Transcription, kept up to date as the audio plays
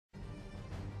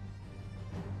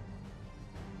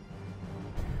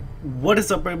What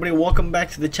is up, everybody? Welcome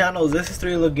back to the channel. This is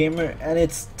 3 Little Gamer, and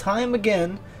it's time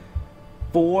again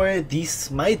for the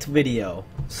Smite video.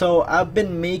 So I've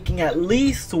been making at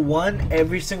least one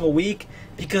every single week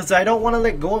because I don't want to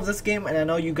let go of this game, and I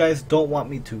know you guys don't want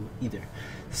me to either.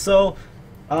 So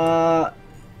I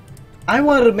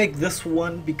wanted to make this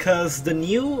one because the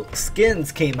new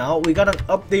skins came out. We got an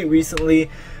update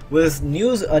recently with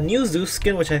a new Zeus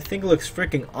skin, which I think looks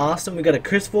freaking awesome. We got a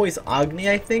Chris Voice Agni,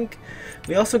 I think.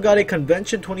 We also got a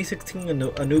Convention 2016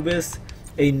 Anubis,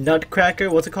 a Nutcracker,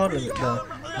 what's it called? The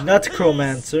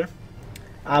Nutcromancer,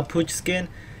 Pooch skin.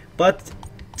 But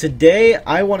today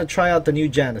I want to try out the new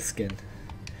Janus skin,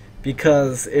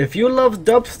 because if you love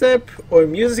dubstep or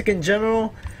music in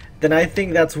general, then I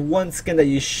think that's one skin that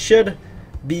you should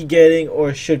be getting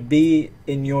or should be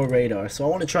in your radar. So I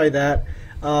want to try that.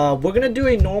 We're gonna do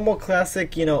a normal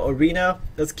classic, arena.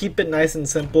 Let's keep it nice and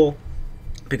simple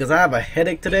because I have a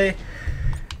headache today,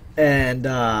 and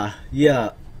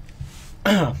yeah,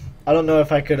 I don't know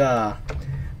if I could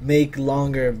make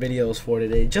longer videos for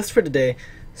today, just for today.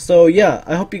 So yeah,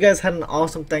 I hope you guys had an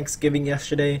awesome Thanksgiving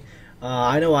yesterday.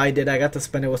 I know I did. I got to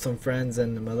spend it with some friends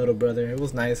and my little brother. It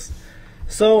was nice.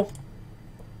 So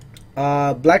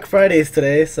Black Friday is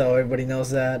today, so everybody knows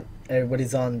that.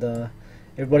 Everybody's on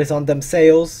them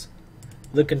sales,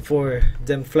 looking for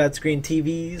them flat screen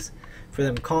TVs, for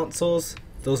them consoles,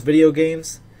 those video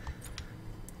games.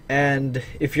 And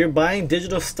if you're buying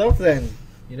digital stuff, then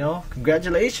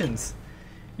congratulations,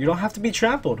 you don't have to be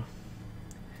trampled.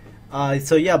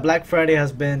 So yeah, Black Friday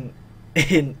has been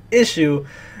an issue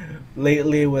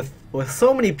lately with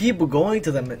so many people going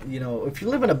to them. If you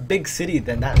live in a big city,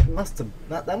 then that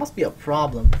must be a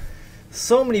problem.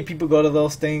 So many people go to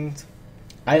those things.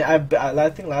 I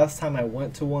think last time I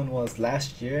went to one was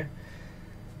last year,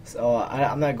 so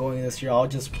I'm not going this year. I'll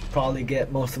just probably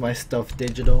get most of my stuff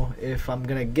digital if I'm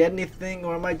gonna get anything,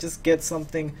 or I might just get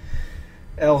something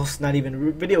else, not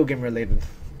even video game related,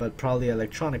 but probably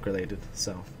electronic related.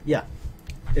 So yeah,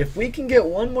 if we can get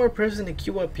one more person to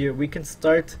queue up here, we can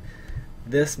start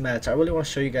this match. I really want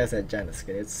to show you guys that Janus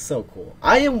skin. It's so cool.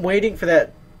 I am waiting for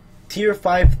that tier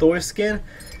 5 Thor skin,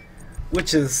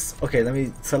 which is okay. Let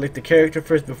me select the character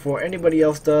first before anybody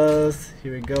else does.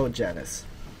 Here we go, Janus.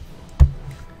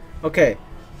 Okay,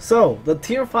 so the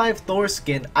tier 5 Thor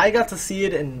skin, I got to see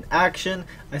it in action.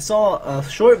 I saw a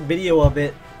short video of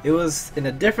it. It was in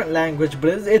a different language, but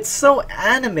it's so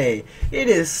anime. It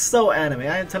is so anime.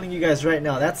 I am telling you guys right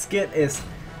now, that skin is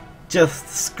just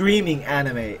screaming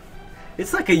anime.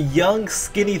 It's like a young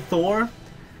skinny Thor,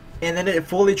 and then it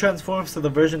fully transforms to the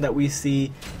version that we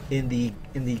see in the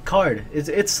card.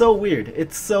 It's so weird.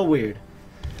 It's so weird.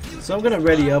 So I'm gonna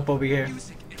ready up over here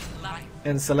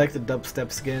and select the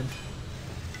dubstep skin.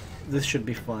 This should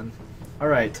be fun.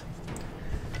 Alright,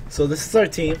 so this is our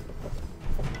team.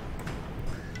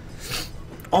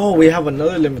 Oh, we have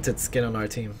another limited skin on our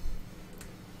team.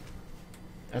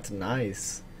 That's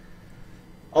nice.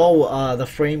 Oh, the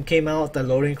frame came out, the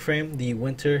loading frame, the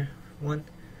winter one.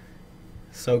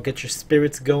 So get your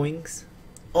spirits goings.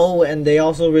 Oh, and they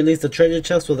also released the treasure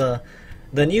chest with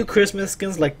the new Christmas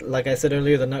skins, like I said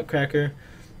earlier, the Nutcracker.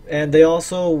 And they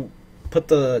also put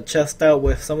the chest out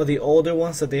with some of the older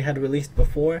ones that they had released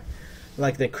before,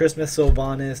 like the Christmas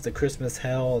Sylvanas, the Christmas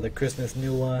Hell, the Christmas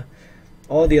Nua,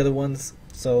 all the other ones.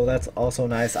 So that's also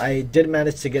nice. I did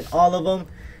manage to get all of them,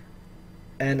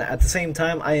 and at the same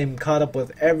time I am caught up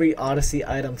with every Odyssey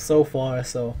item so far,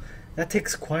 so that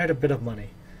takes quite a bit of money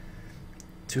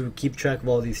to keep track of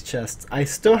all these chests. I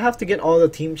still have to get all the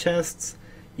team chests,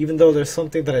 even though there's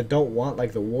something that I don't want,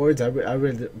 like the wards. I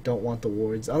really don't want the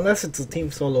wards, unless it's a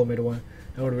team solo mid one.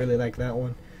 I would really like that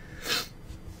one.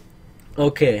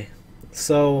 Okay,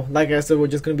 so like I said, we're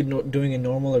just going to be doing a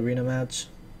normal arena match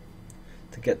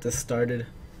to get this started.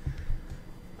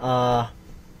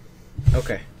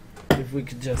 Okay, if we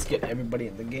could just get everybody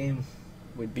in the game,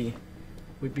 we'd be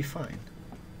fine.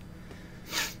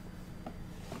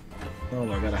 Oh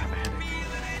my god, I have a headache.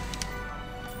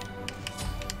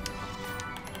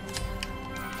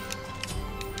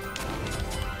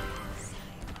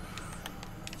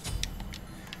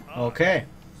 Okay.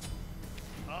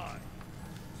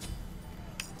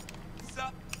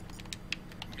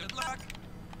 Good luck.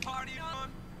 Party on.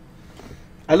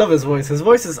 I love his voice. His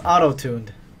voice is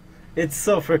auto-tuned. It's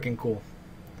so freaking cool.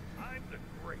 I'm the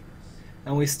greatest.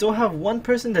 And we still have one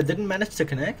person that didn't manage to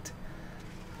connect.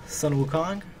 Sun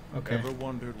Wukong. Okay. Ever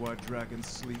wondered why dragons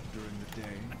sleep during the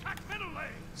day? Attack middle lane.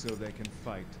 So they can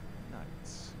fight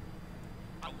nights.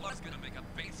 I was gonna make a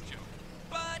base joke,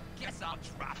 but guess I'll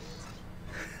drop it.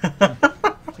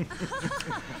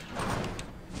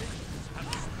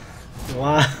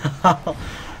 Wow.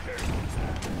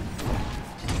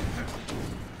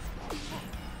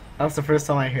 That's the first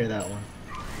time I hear that one.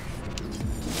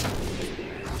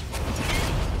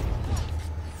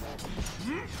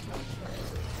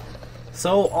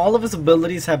 So all of his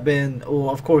abilities have been, oh,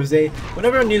 of course,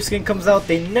 whenever a new skin comes out,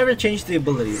 they never change the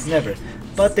abilities, never.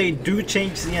 But they do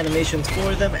change the animations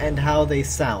for them and how they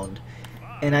sound.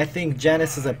 And I think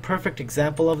Janus is a perfect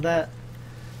example of that.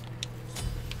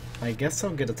 I guess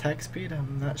I'll get attack speed,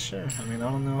 I'm not sure. I mean,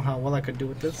 I don't know how well I could do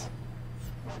with this.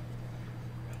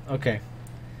 Okay.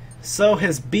 So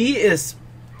his B is,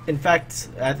 in fact,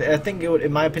 I think it would,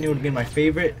 in my opinion, would be my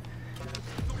favorite.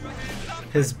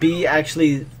 His B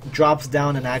actually drops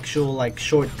down an actual like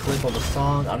short clip of a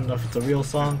song. I don't know if it's a real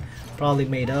song, probably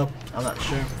made up. I'm not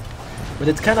sure, but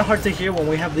it's kind of hard to hear when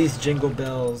we have these Jingle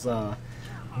Bells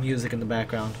music in the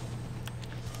background.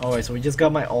 Alright, so we just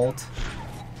got my ult.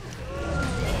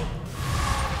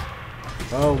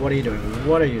 Oh, what are you doing?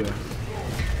 What are you doing?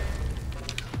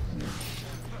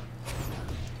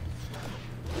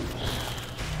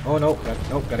 Oh no,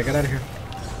 gotta get out of here.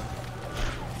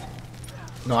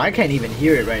 No, I can't even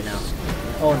hear it right now.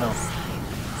 Oh no.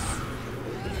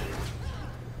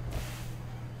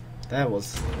 That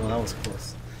was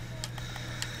close.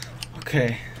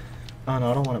 Okay. Oh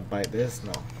no, I don't want to bite this,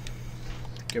 no.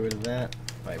 Get rid of that.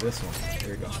 Bite this one.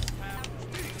 Here we go.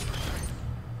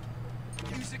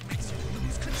 Music makes you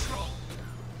lose control.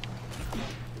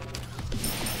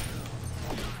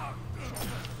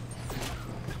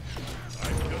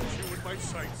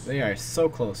 They are so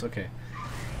close, okay.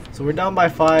 So we're down by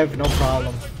 5, no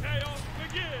problem.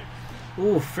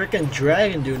 Ooh, freaking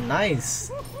dragon, dude,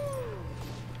 nice.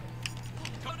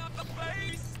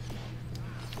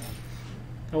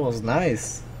 That was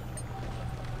nice.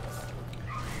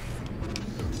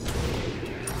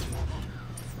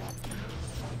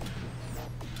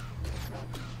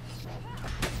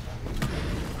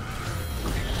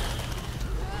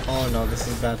 Oh no, this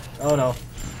is bad. Oh no.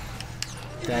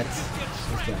 That's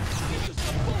bad.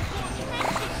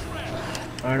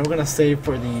 Alright, we're gonna save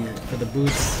for the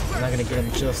boots. I'm not gonna get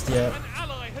them just yet.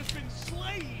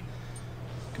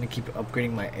 Gonna keep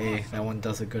upgrading my A. That one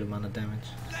does a good amount of damage.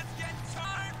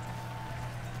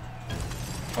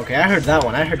 Okay, I heard that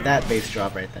one. I heard that bass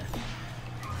drop right there.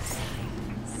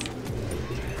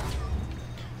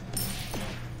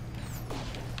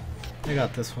 I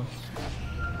got this one.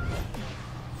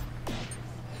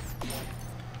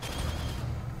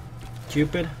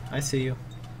 Cupid, I see you.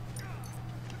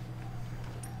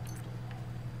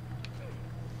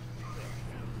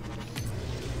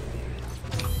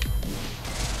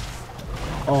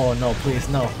 Oh no, please,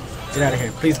 no. Get out of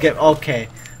here. Please get, okay.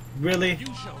 Really?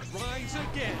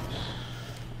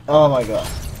 Oh my god.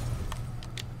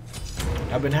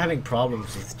 I've been having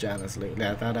problems with Janus lately.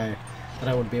 I thought I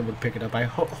would be able to pick it up.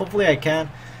 Hopefully I can.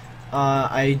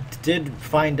 I did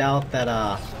find out that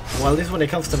well, at least when it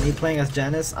comes to me playing as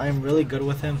Janus, I'm really good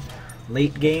with him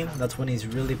late game. That's when he's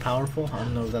really powerful. I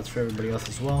don't know if that's for everybody else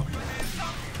as well.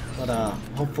 But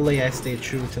hopefully I stay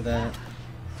true to that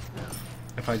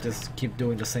if I just keep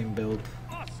doing the same build.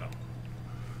 Oh,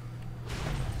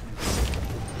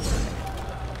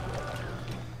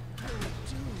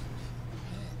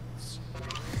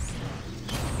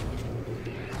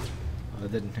 I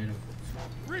didn't hit him.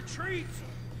 Retreat!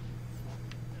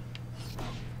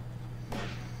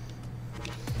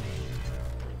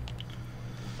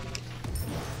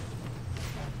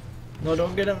 No,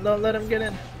 don't get him. Don't let him get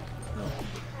in. No.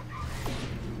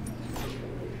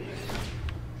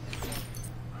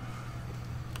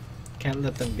 Can't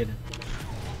let them get in.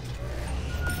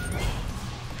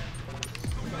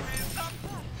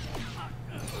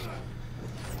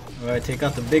 Alright, take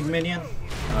out the big minion.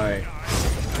 Alright.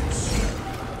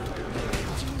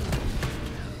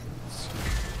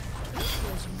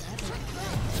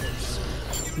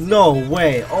 No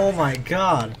way! Oh my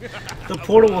god! The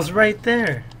portal was right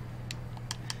there!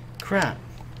 Crap.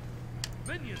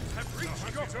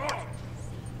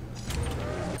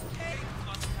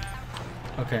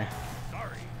 Okay.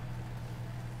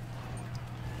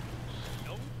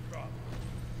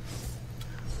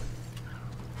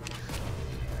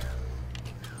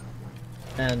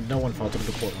 And no one fell through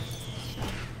the portal.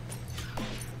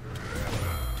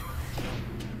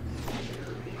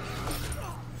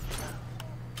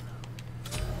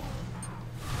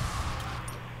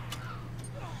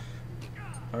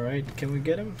 Alright, can we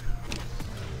get him?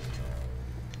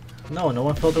 No, no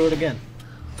one fell through it again.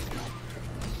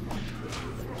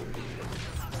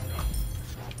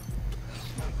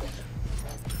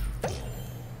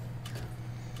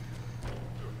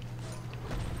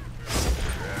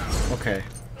 Okay.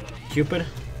 Cupid?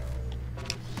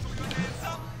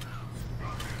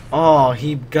 Oh,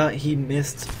 he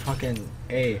missed fucking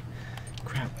A.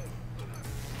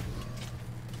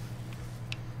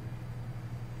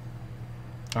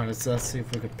 Alright, let's see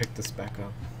if we could pick this back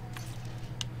up.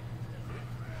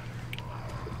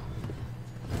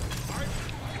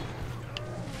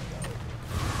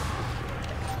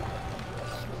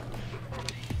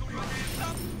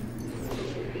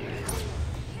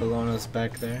 Bellona's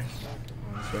back there.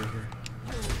 Oh, it's right here.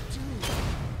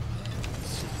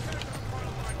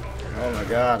 Oh my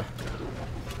god.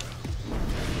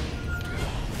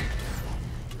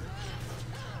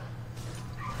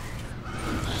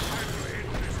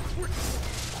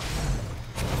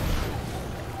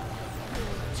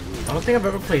 I don't think I've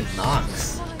ever played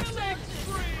Nox.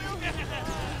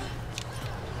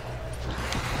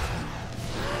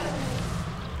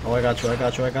 Oh, I got you, I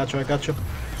got you, I got you, I got you.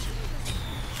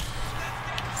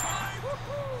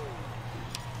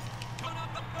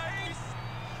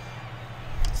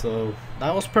 So,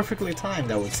 that was perfectly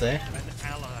timed, I would say. An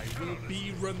ally will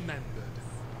be remembered.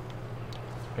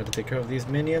 Gotta take care of these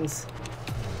minions.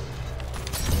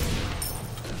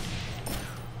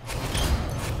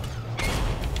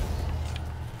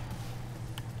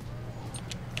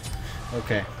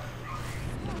 Okay.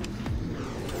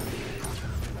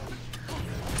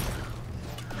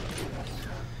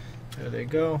 There they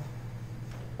go.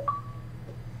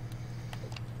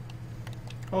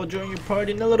 I'll join your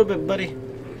party in a little bit, buddy.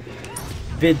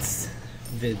 Vids.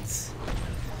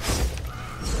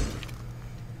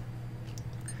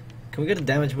 Can we get a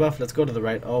damage buff? Let's go to the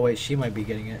right. Oh wait, she might be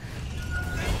getting it.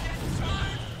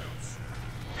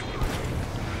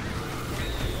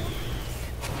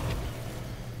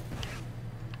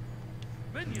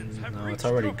 No, it's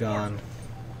already gone.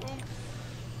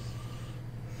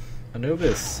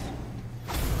 Anubis.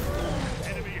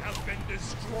 Enemy has been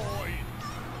destroyed.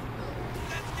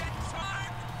 Let's get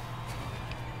time.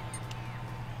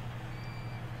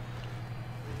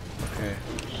 Okay.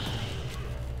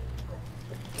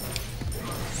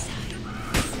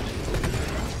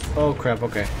 Oh crap,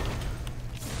 okay.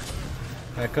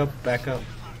 Back up, back up.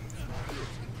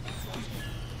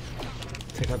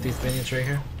 Take out these minions right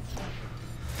here.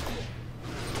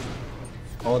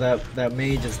 Oh, that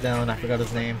mage is down. I forgot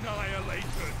his name.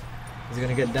 Is he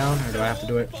gonna get down, or do I have to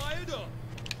do it?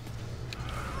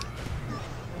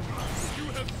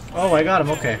 Oh, I got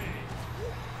him. Okay.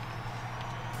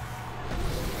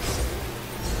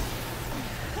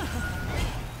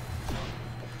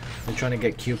 They're trying to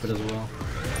get Cupid as well.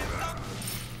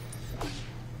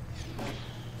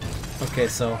 Okay,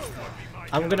 so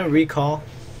I'm gonna recall.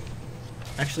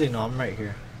 Actually, no, I'm right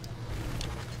here.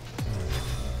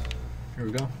 Here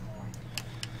we go.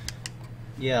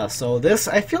 Yeah, so this,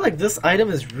 I feel like this item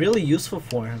is really useful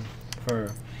for him,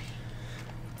 for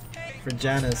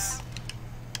Janus.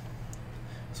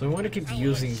 So I'm going to keep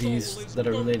using these that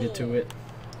are related to it.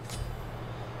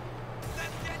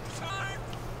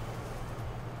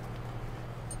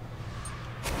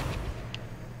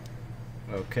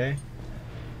 Okay.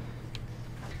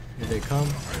 Here they come.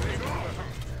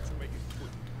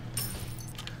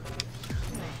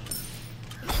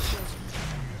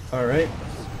 Alright.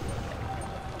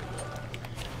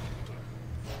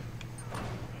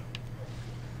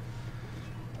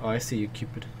 Oh, I see you,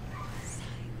 Cupid.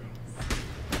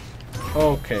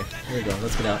 Okay, here we go.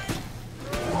 Let's get out.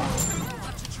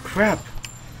 Crap!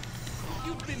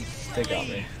 They got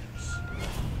me.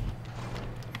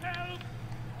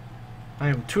 I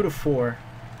am 2 to 4.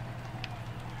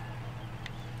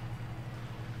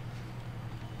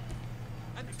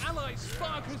 An ally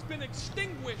spark has been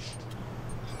extinguished.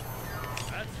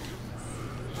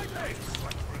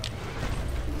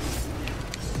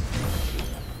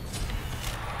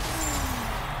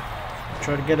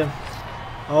 Try to get him.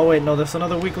 Oh wait, no, there's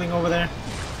another weakling over there.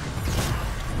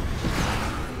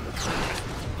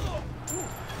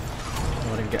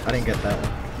 Oh, I didn't get that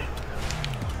one.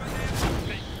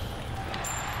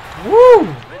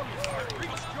 Woo!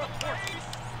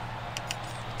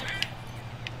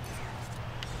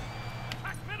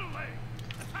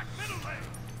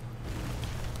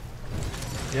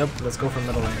 Yep, let's go for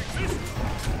middle lane.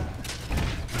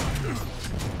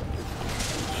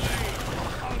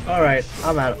 Alright,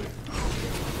 I'm out.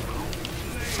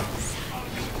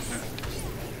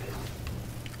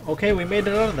 Okay, we made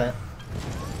it out of that.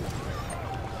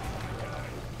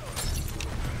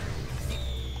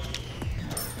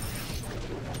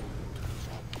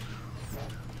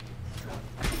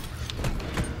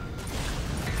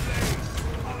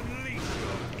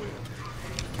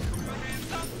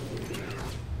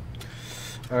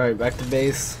 Alright, back to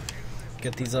base.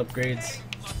 Get these upgrades.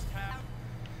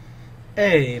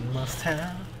 A must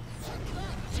have.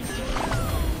 Save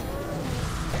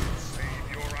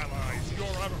your allies. You're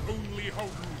our only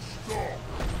hope. Stop.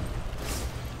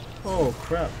 Oh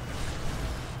crap.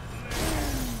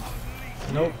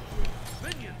 Nope.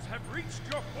 Minions have reached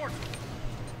your portal.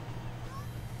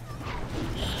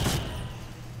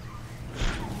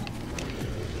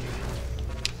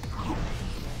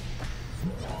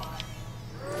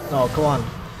 No, come on.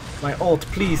 My ult,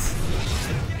 please.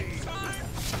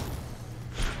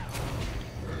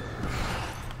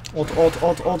 Ult, ult,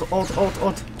 ult, ult, ult, ult,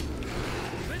 ult.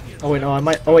 Oh wait, no, I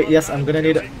might. Oh wait, yes, I'm gonna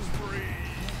need it.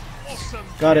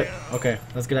 Got it. Okay,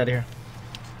 let's get out of here.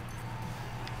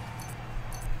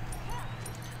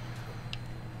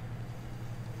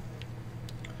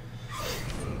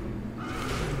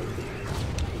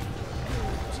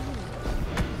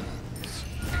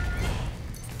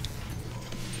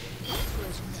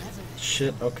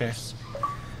 Shit, okay.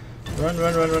 Run,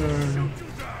 run, run, run, run, run.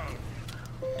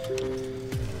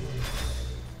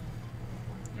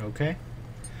 Okay.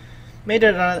 Made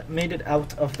it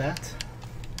out of that.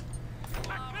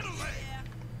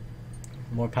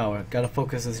 More power. Gotta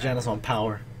focus this Janus on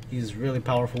power. He's really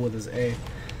powerful with his A.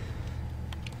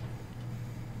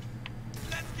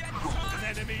 An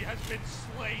enemy has been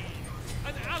slain.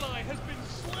 An ally has been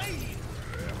slain.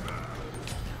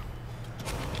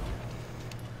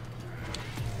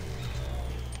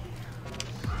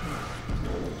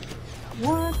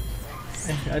 What?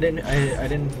 I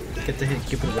didn't get to hit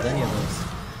Cupid with any of those.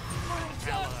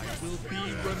 Ally will be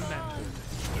remembered.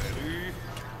 Ready?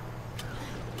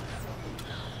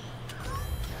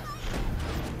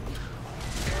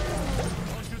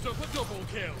 Launches of a double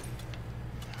kill.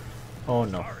 Oh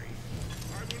no. Sorry.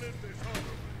 I will end this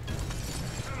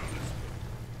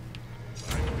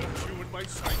I've got you in my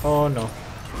sight. Oh no.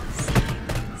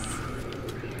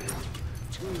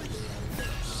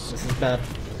 This is bad.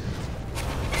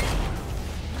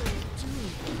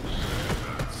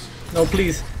 No,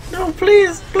 please. No,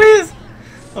 please, please.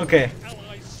 Okay.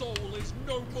 Ally's soul is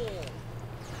no more.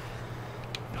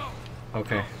 No.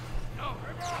 Okay. No.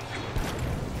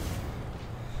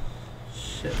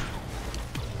 Shit.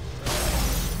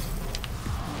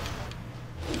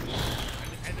 An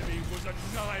enemy was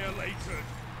annihilated.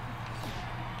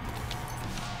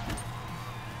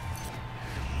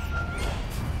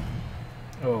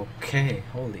 Okay.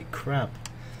 Holy crap.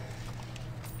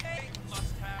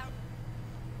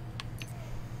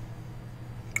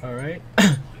 Alright.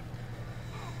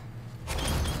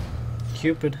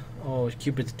 Cupid. Oh,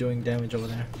 Cupid's doing damage over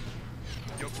there.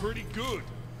 You're pretty good.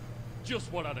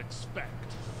 Just what I'd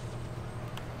expect.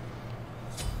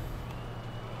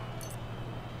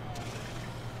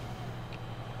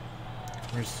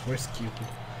 Where's Cupid?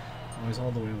 Oh, he's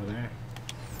all the way over there.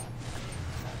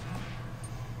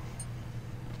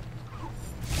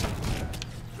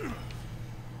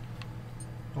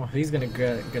 Oh, he's gonna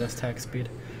get us attack speed.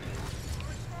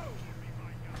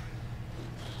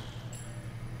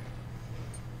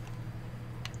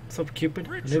 What's up, Cupid?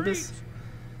 Nibus?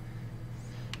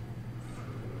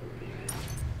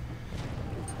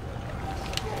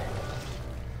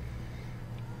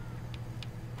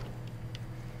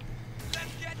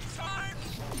 Let's get time.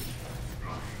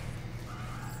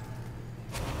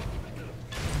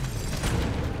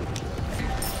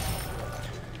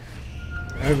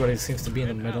 Everybody seems to be in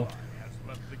the middle. Has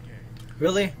left the game.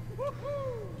 Really?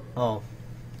 Oh.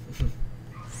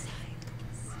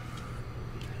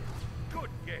 Good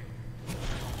game.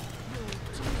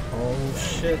 Oh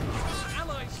shit.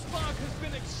 Ally spark has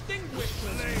been extinguished.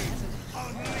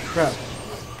 Crap.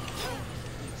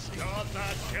 Start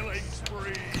that killing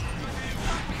spree.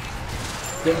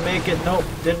 Didn't make it. Nope.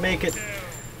 Didn't make it.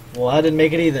 Well, I didn't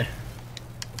make it either.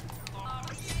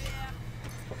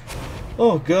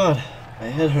 Oh god. My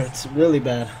head hurts really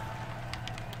bad.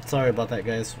 Sorry about that,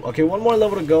 guys. Okay, one more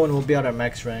level to go and we'll be at our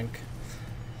max rank.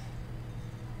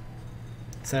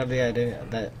 Sadly, I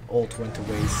didn't. That ult went to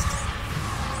waste.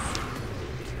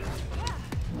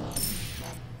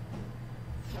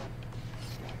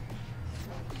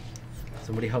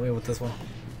 Somebody help me with this one.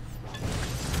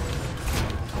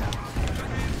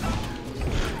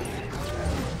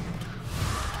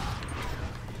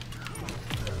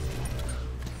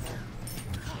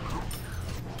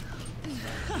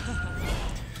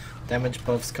 Damage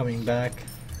buffs coming back.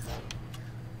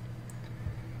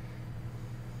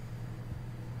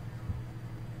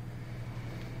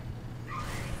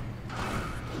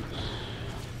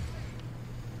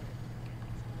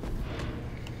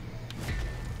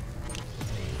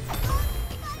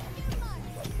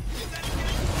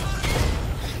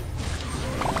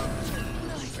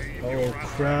 Oh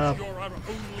crap. You're our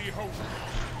only hope.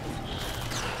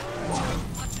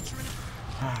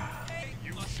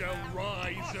 You shall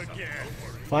rise again.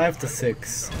 5 to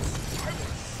 6. I will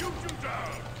shoot you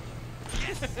down.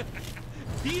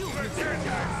 Deal with it.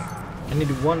 I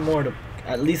need one more to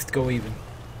at least go even.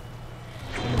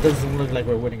 And it doesn't look like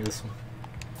we're winning this one.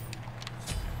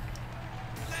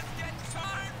 Let's get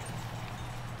started.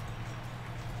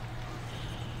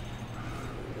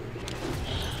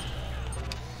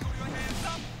 Throw your hands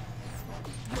up.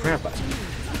 Crap!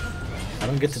 I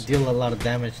don't get to deal a lot of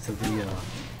damage to the. Music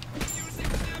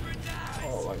never dies.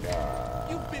 Oh my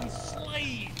god! You've been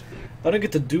slain. I don't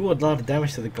get to do a lot of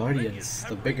damage to the guardians,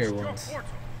 the bigger ones.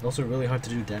 Those are really hard to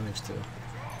do damage to.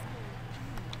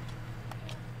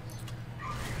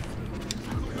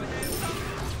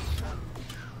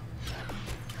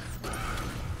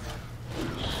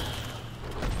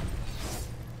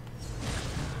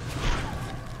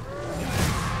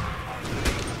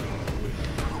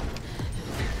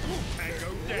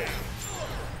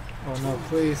 Oh no,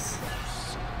 please.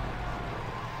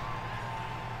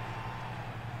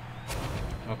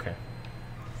 Okay.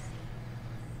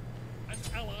 An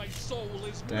allied soul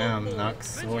is Damn, no more.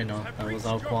 Nux. Oh wait, no, that was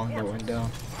Ao Kwang that went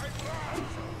down.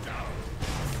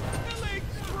 Killing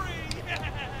spree.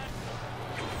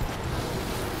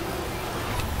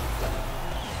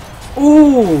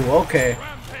 Ooh, okay.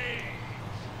 Rampage.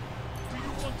 Do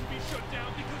you want to be shut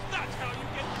down? Because that's how you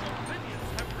get your minions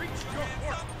have reached your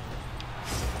portal.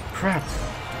 Crap.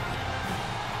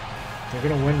 They're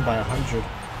gonna win by 100.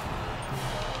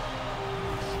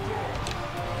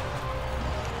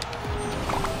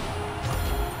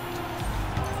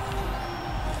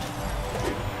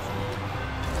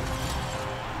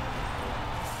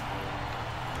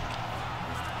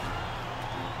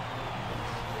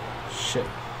 Shit.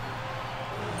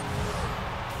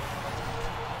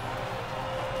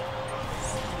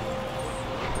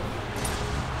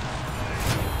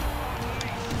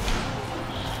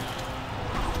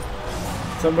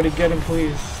 Somebody get him,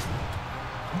 please.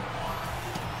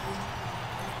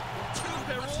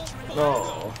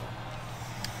 Oh.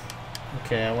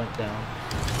 Okay, I went down.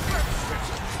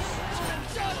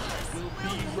 Will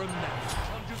be renounced.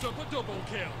 Conjures up a double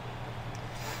kill.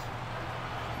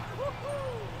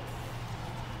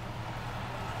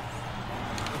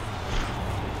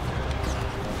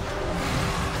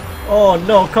 Oh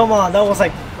no, come on, that was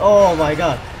like, oh my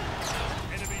god.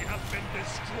 Enemy has been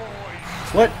destroyed.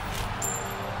 What?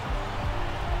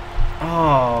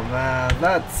 Oh man,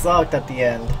 that sucked at the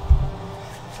end.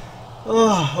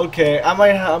 Oh, okay, I'm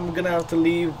gonna have to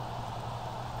leave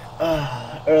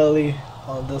early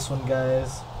on this one,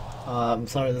 guys. I'm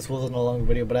sorry this wasn't a long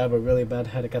video, but I have a really bad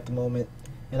headache at the moment,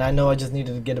 and I know I just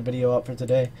needed to get a video up for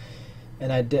today,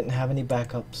 and I didn't have any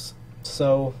backups.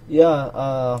 So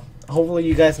yeah, hopefully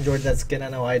you guys enjoyed that skin. I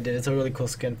know I did. It's a really cool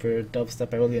skin for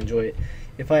Dubstep. I really enjoy it.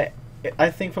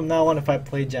 I think from now on, if I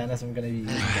play Janus, I'm gonna be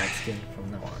using that skin from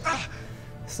now on.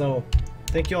 So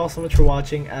thank you all so much for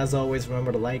watching. As always,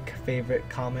 remember to like, favorite,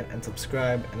 comment, and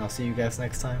subscribe, and I'll see you guys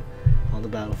next time on the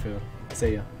battlefield.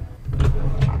 See ya.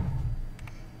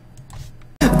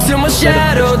 Till my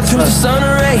shadow to the sun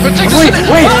rays. Wait!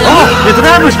 Oh! It's an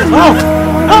ambush! Oh!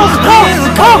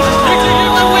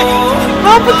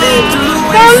 Palpatine!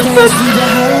 Palpatine!